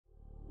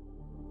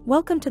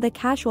Welcome to the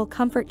Casual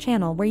Comfort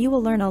channel, where you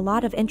will learn a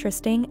lot of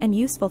interesting and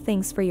useful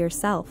things for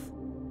yourself.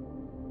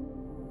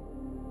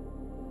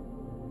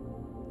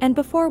 And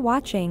before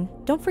watching,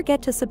 don't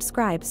forget to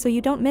subscribe so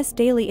you don't miss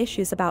daily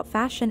issues about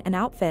fashion and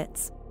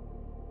outfits.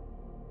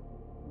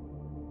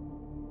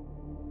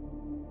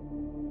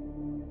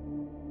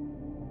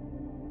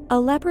 A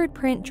leopard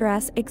print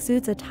dress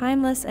exudes a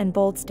timeless and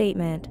bold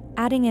statement,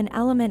 adding an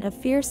element of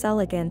fierce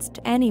elegance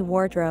to any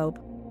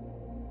wardrobe.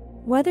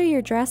 Whether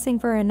you're dressing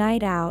for a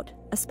night out,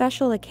 a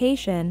special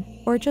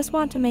occasion, or just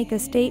want to make a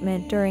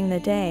statement during the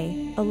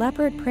day, a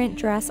leopard print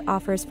dress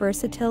offers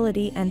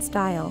versatility and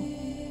style.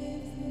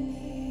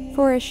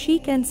 For a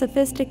chic and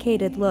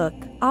sophisticated look,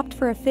 opt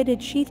for a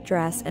fitted sheath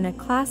dress in a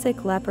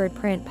classic leopard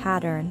print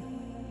pattern.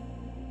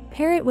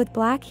 Pair it with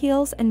black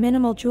heels and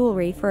minimal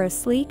jewelry for a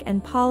sleek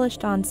and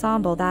polished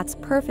ensemble that's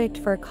perfect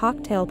for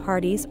cocktail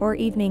parties or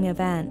evening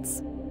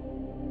events.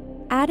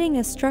 Adding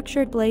a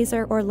structured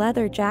blazer or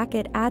leather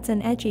jacket adds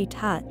an edgy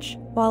touch,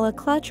 while a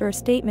clutch or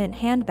statement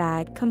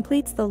handbag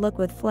completes the look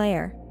with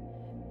flair.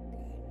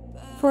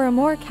 For a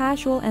more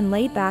casual and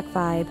laid-back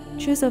vibe,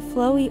 choose a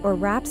flowy or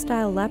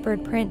wrap-style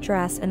leopard print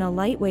dress in a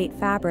lightweight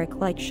fabric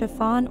like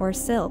chiffon or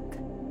silk.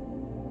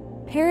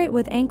 Pair it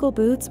with ankle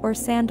boots or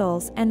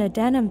sandals and a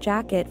denim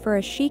jacket for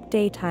a chic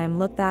daytime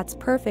look that's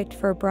perfect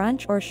for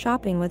brunch or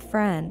shopping with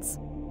friends.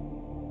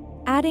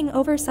 Adding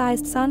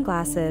oversized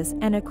sunglasses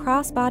and a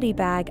crossbody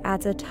bag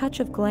adds a touch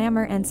of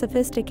glamour and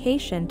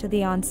sophistication to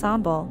the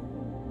ensemble.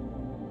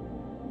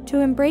 To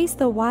embrace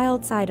the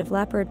wild side of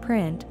leopard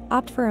print,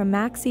 opt for a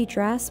maxi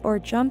dress or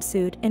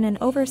jumpsuit in an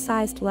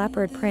oversized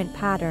leopard print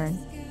pattern.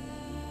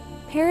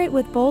 Pair it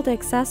with bold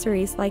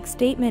accessories like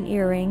statement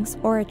earrings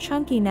or a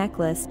chunky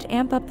necklace to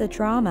amp up the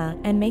drama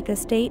and make a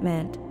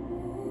statement.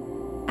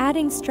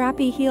 Adding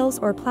strappy heels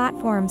or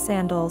platform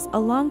sandals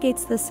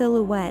elongates the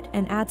silhouette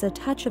and adds a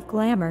touch of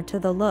glamour to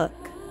the look.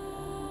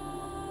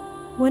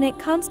 When it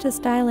comes to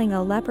styling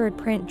a leopard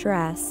print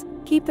dress,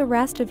 keep the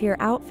rest of your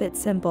outfit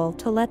simple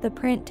to let the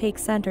print take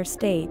center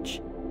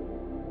stage.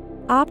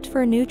 Opt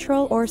for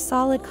neutral or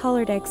solid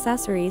colored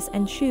accessories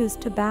and shoes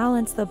to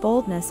balance the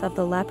boldness of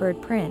the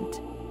leopard print.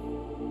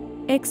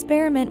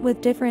 Experiment with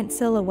different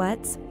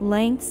silhouettes,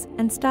 lengths,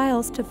 and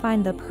styles to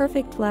find the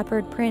perfect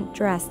leopard print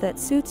dress that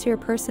suits your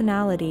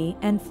personality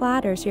and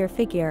flatters your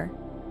figure.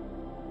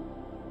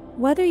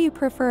 Whether you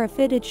prefer a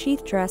fitted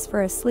sheath dress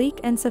for a sleek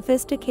and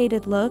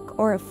sophisticated look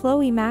or a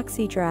flowy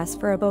maxi dress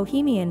for a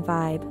bohemian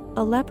vibe,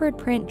 a leopard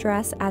print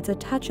dress adds a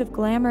touch of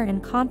glamour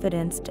and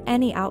confidence to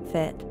any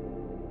outfit.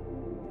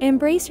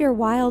 Embrace your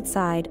wild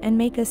side and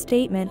make a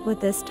statement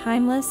with this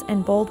timeless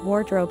and bold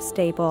wardrobe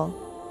staple.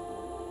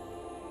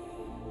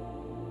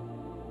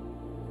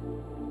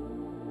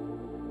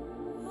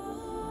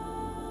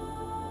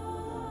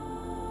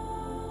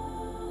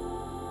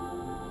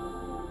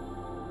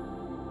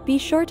 Be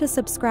sure to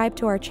subscribe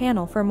to our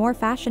channel for more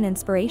fashion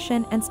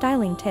inspiration and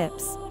styling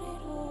tips.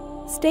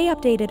 Stay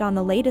updated on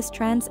the latest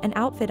trends and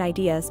outfit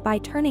ideas by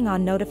turning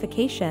on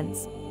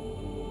notifications.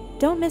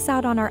 Don't miss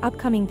out on our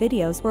upcoming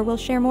videos, where we'll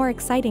share more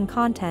exciting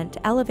content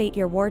to elevate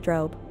your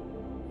wardrobe.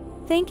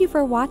 Thank you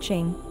for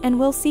watching, and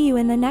we'll see you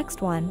in the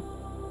next one.